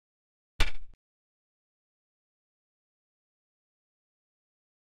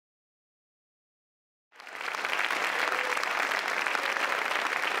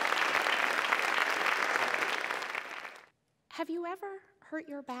Have you ever hurt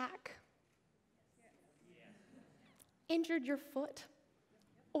your back? Injured your foot?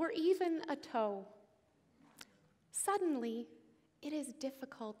 Or even a toe? Suddenly, it is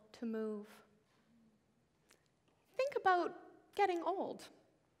difficult to move. Think about getting old.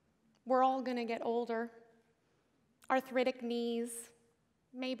 We're all going to get older. Arthritic knees,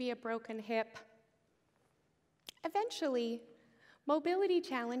 maybe a broken hip. Eventually, mobility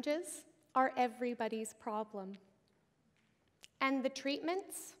challenges are everybody's problem. And the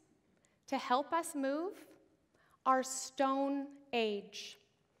treatments to help us move are stone age.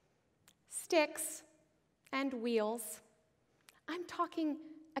 Sticks and wheels. I'm talking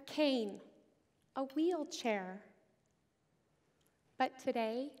a cane, a wheelchair. But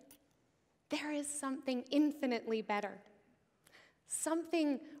today, there is something infinitely better,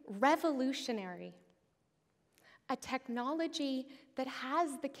 something revolutionary, a technology that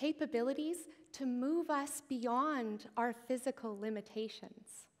has the capabilities to move us beyond our physical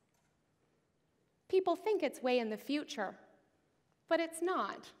limitations. People think it's way in the future, but it's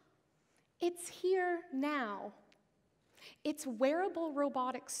not. It's here now. It's wearable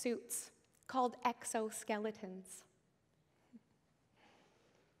robotic suits called exoskeletons.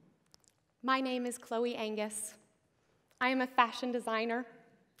 My name is Chloë Angus. I am a fashion designer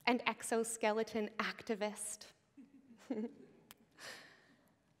and exoskeleton activist.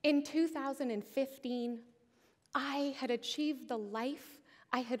 In 2015, I had achieved the life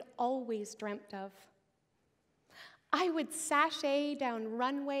I had always dreamt of. I would sashay down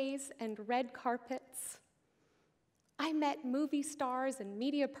runways and red carpets. I met movie stars and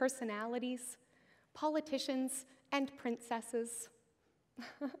media personalities, politicians and princesses.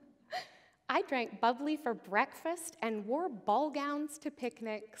 I drank bubbly for breakfast and wore ball gowns to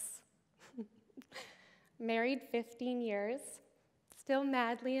picnics. Married 15 years, still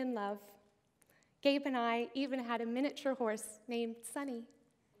madly in love. Gabe and I even had a miniature horse named Sunny.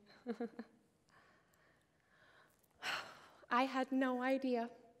 I had no idea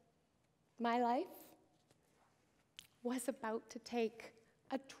my life was about to take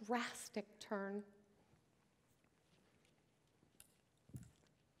a drastic turn.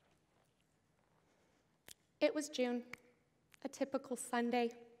 It was June, a typical Sunday.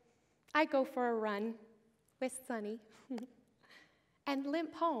 I go for a run with Sunny and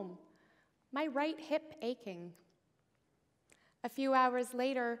limp home, my right hip aching. A few hours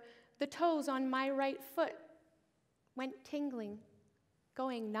later, the toes on my right foot went tingling,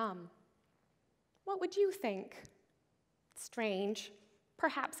 going numb. What would you think? Strange,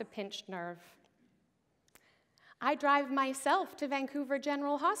 perhaps a pinched nerve. I drive myself to Vancouver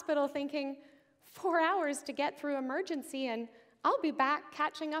General Hospital thinking, 4 hours to get through emergency and I'll be back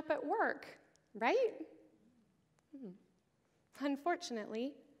catching up at work, right?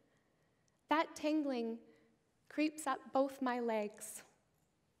 Unfortunately, that tingling creeps up both my legs,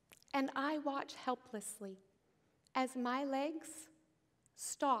 and I watch helplessly as my legs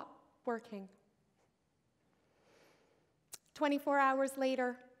stop working. 24 hours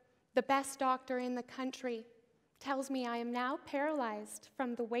later, the best doctor in the country tells me I am now paralyzed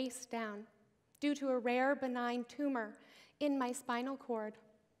from the waist down due to a rare benign tumor in my spinal cord.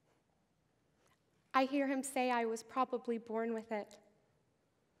 I hear him say I was probably born with it.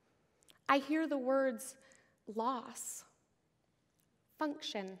 I hear the words loss,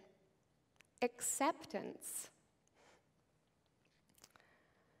 function, acceptance.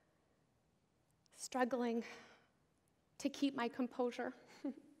 Struggling to keep my composure.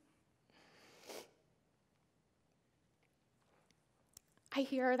 I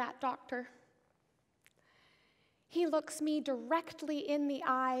hear that doctor. He looks me directly in the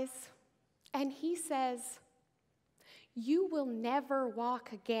eyes and he says, "You will never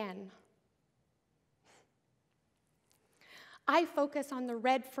walk again." I focus on the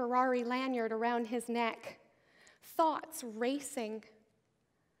red Ferrari lanyard around his neck, thoughts racing.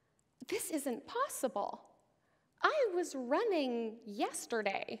 This isn't possible. I was running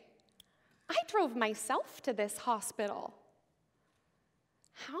yesterday. I drove myself to this hospital.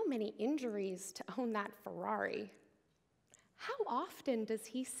 How many injuries to own that Ferrari? How often does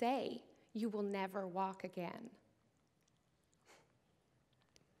he say, "You will never walk again"?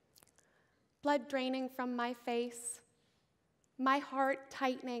 Blood draining from my face, my heart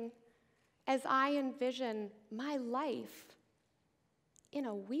tightening as I envision my life in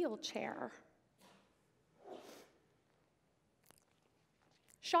a wheelchair.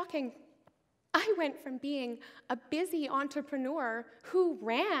 Shocking. I went from being a busy entrepreneur who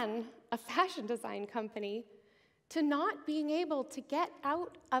ran a fashion design company to not being able to get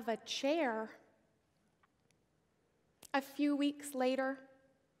out of a chair. A few weeks later,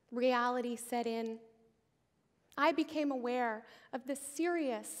 reality set in. I became aware of the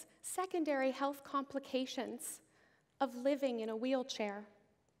serious secondary health complications of living in a wheelchair.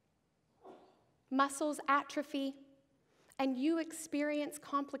 Muscles atrophy, and you experience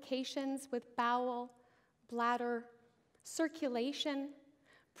complications with bowel, bladder, circulation,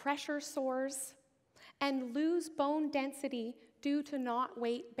 pressure sores, and lose bone density due to not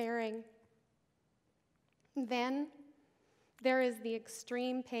weight bearing. Then there is the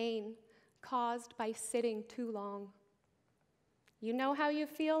extreme pain caused by sitting too long. You know how you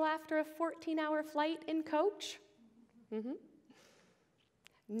feel after a 14-hour flight in coach?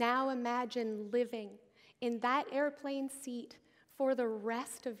 Now imagine living in that airplane seat for the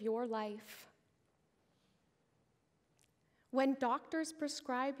rest of your life. When doctors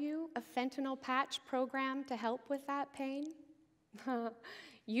prescribe you a fentanyl patch program to help with that pain,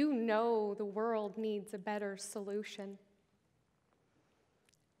 you know the world needs a better solution.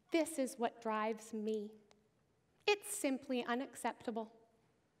 This is what drives me. It's simply unacceptable.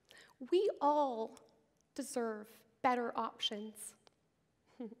 We all deserve better options.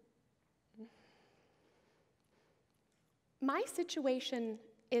 My situation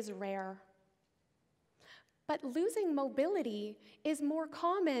is rare, but losing mobility is more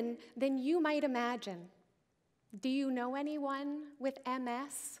common than you might imagine. Do you know anyone with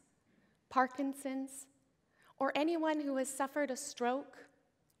MS, Parkinson's, or anyone who has suffered a stroke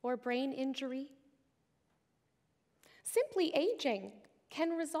or brain injury? Simply aging can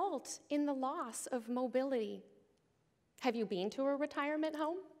result in the loss of mobility. Have you been to a retirement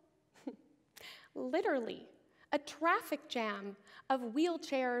home? Literally, a traffic jam of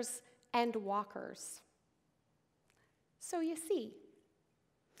wheelchairs and walkers. So you see,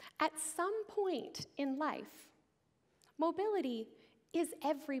 at some point in life, mobility is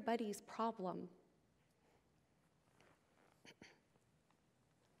everybody's problem.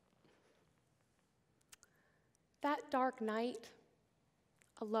 That dark night,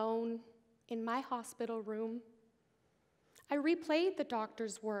 alone in my hospital room, I replayed the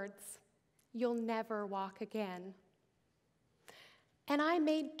doctor's words, "You'll never walk again." And I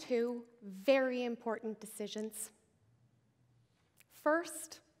made two very important decisions.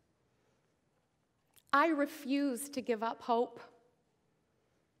 First, I refuse to give up hope.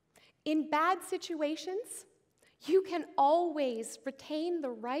 In bad situations, you can always retain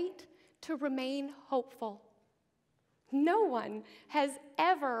the right to remain hopeful. No one has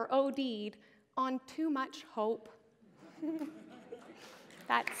ever OD'd on too much hope.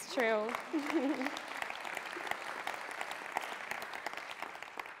 That's true.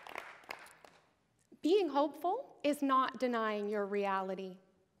 Being hopeful is not denying your reality.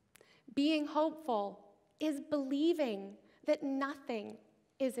 Being hopeful is believing that nothing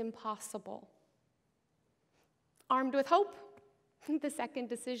is impossible. Armed with hope, the second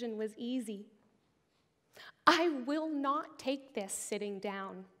decision was easy. I will not take this sitting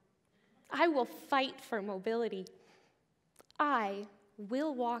down. I will fight for mobility. I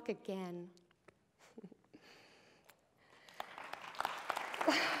will walk again.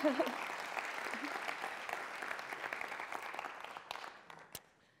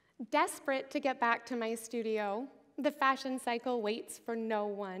 Desperate to get back to my studio, the fashion cycle waits for no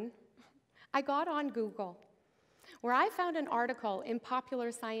one. I got on Google, where I found an article in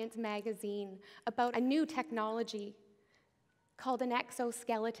Popular Science magazine about a new technology called an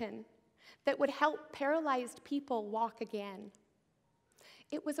exoskeleton that would help paralyzed people walk again.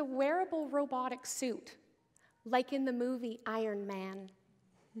 It was a wearable robotic suit, like in the movie Iron Man.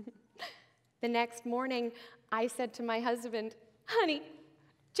 The next morning, I said to my husband, "Honey,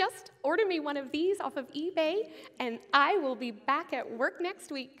 just order me one of these off of eBay, and I will be back at work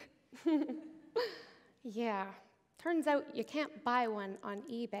next week." Yeah, turns out you can't buy one on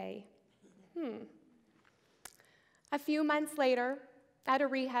eBay. A few months later, at a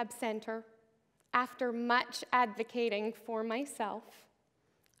rehab center, after much advocating for myself,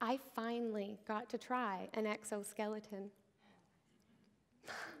 I finally got to try an exoskeleton.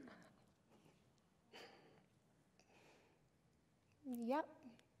 Yep,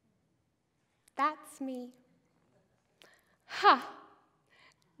 that's me. Ha!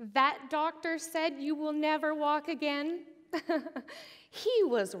 That doctor said you will never walk again? He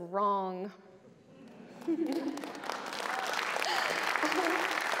was wrong.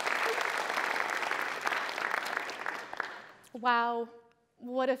 Wow,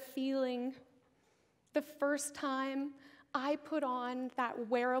 what a feeling. The first time I put on that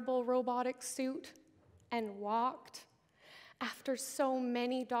wearable robotic suit and walked, after so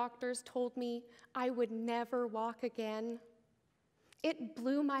many doctors told me I would never walk again. It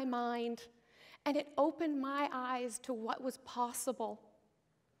blew my mind, and it opened my eyes to what was possible.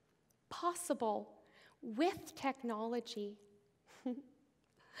 Possible with technology.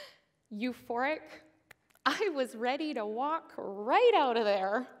 Euphoric, I was ready to walk right out of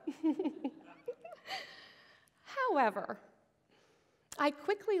there. However, I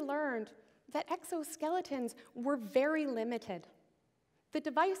quickly learned that exoskeletons were very limited. The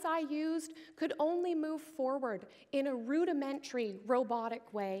device I used could only move forward in a rudimentary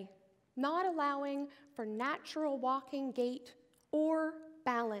robotic way, not allowing for natural walking gait or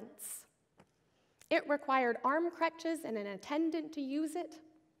balance. It required arm crutches and an attendant to use it.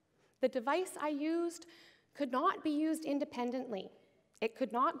 The device I used could not be used independently. It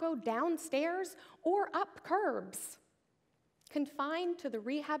could not go downstairs or up curbs. Confined to the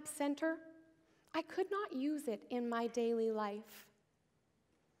rehab center, I could not use it in my daily life.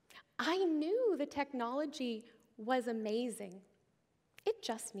 I knew the technology was amazing. It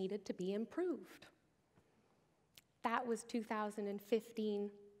just needed to be improved. That was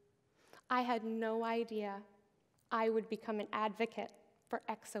 2015. I had no idea I would become an advocate for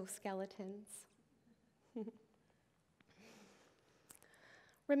exoskeletons.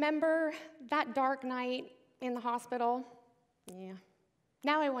 Remember that dark night in the hospital? Yeah.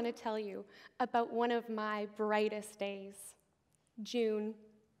 Now I want to tell you about one of my brightest days, June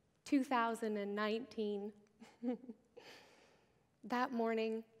 2019. That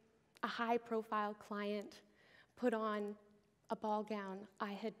morning, a high-profile client put on a ball gown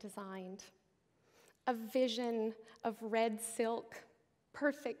I had designed. A vision of red silk,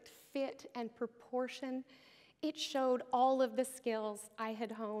 perfect fit and proportion. It showed all of the skills I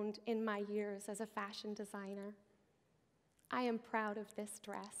had honed in my years as a fashion designer. I am proud of this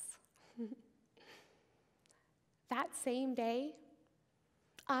dress. That same day,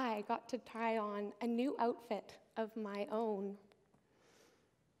 I got to try on a new outfit of my own.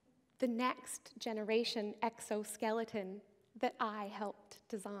 The next generation exoskeleton that I helped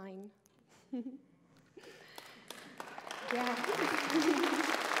design. Yeah.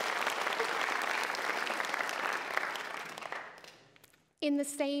 In the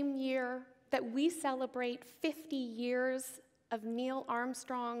same year that we celebrate 50 years of Neil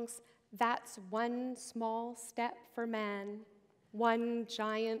Armstrong's "That's one small step for man, one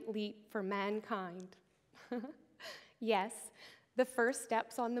giant leap for mankind." Yes, the first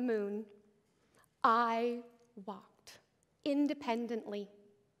steps on the moon. I walked independently.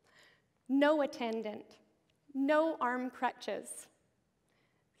 No attendant, no arm crutches.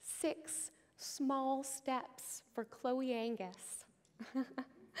 6 small steps for Chloë Angus.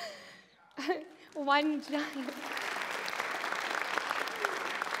 One giant.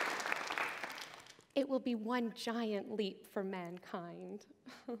 It will be one giant leap for mankind.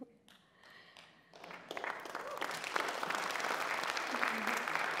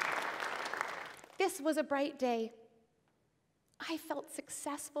 This was a bright day. I felt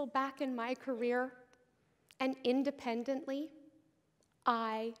successful back in my career, and independently,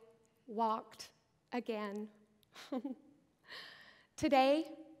 I walked again. Today,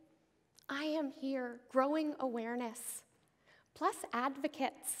 I am here growing awareness, plus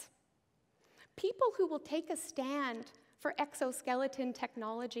advocates, people who will take a stand for exoskeleton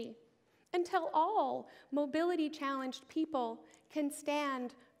technology until all mobility-challenged people can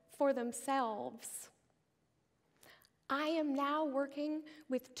stand for themselves. I am now working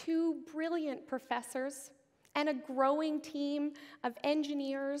with 2 brilliant professors and a growing team of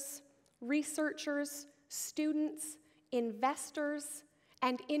engineers, researchers, students, investors,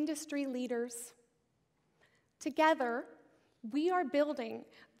 and industry leaders. Together, we are building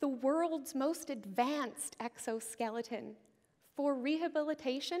the world's most advanced exoskeleton for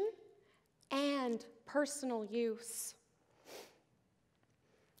rehabilitation and personal use.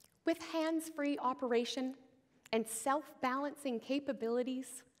 With hands-free operation and self-balancing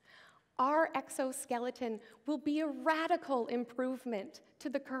capabilities, our exoskeleton will be a radical improvement to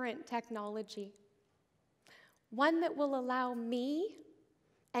the current technology. One that will allow me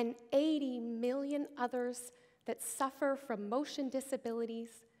and 80 million others that suffer from motion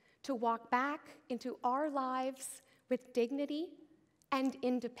disabilities to walk back into our lives with dignity and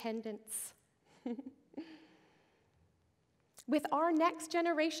independence. With our next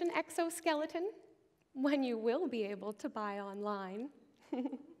generation exoskeleton, one you will be able to buy online,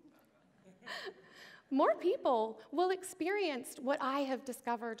 more people will experience what I have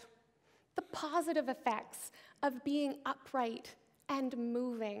discovered, the positive effects of being upright and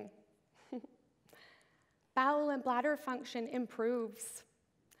moving. Bowel and bladder function improves,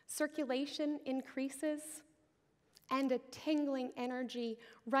 circulation increases, and a tingling energy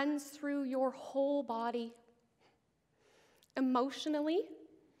runs through your whole body. Emotionally,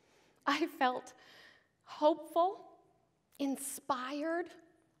 I felt hopeful, inspired,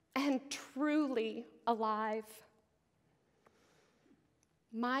 and truly alive.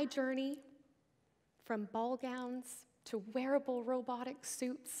 My journey from ball gowns to wearable robotic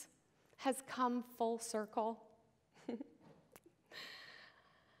suits has come full circle.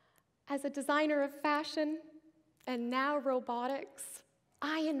 As a designer of fashion and now robotics,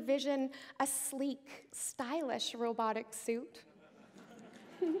 I envision a sleek, stylish robotic suit.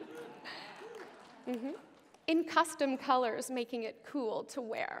 In custom colors, making it cool to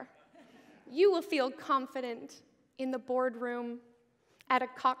wear. You will feel confident in the boardroom, at a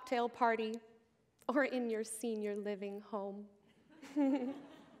cocktail party, or in your senior living home.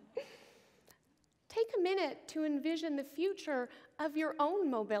 Take a minute to envision the future of your own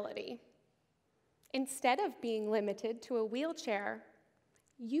mobility. Instead of being limited to a wheelchair,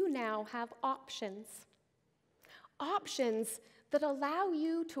 you now have options. Options that allow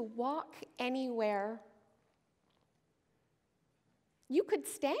you to walk anywhere. You could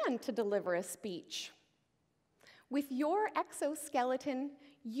stand to deliver a speech. With your exoskeleton,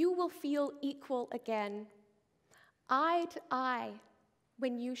 you will feel equal again, eye to eye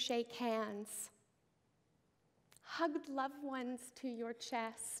when you shake hands. Hugged loved ones to your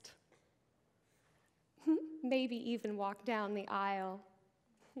chest. Maybe even walk down the aisle.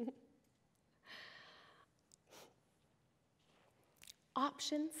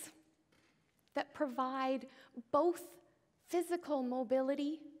 Options that provide both physical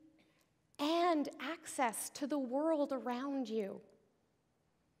mobility and access to the world around you.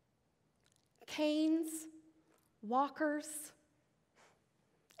 Canes, walkers,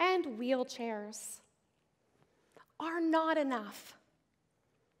 and wheelchairs are not enough.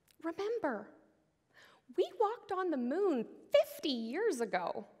 Remember, we walked on the moon 50 years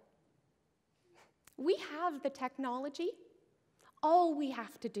ago. We have the technology. All we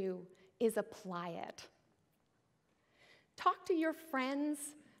have to do is apply it. Talk to your friends,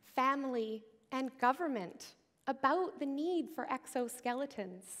 family, and government about the need for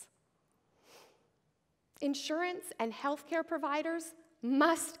exoskeletons. Insurance and healthcare providers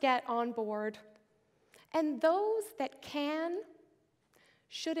must get on board, and those that can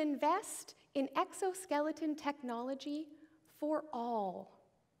should invest in exoskeleton technology for all.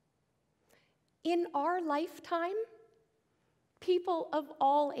 In our lifetime, people of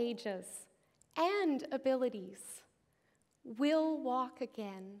all ages and abilities will walk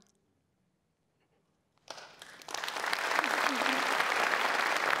again.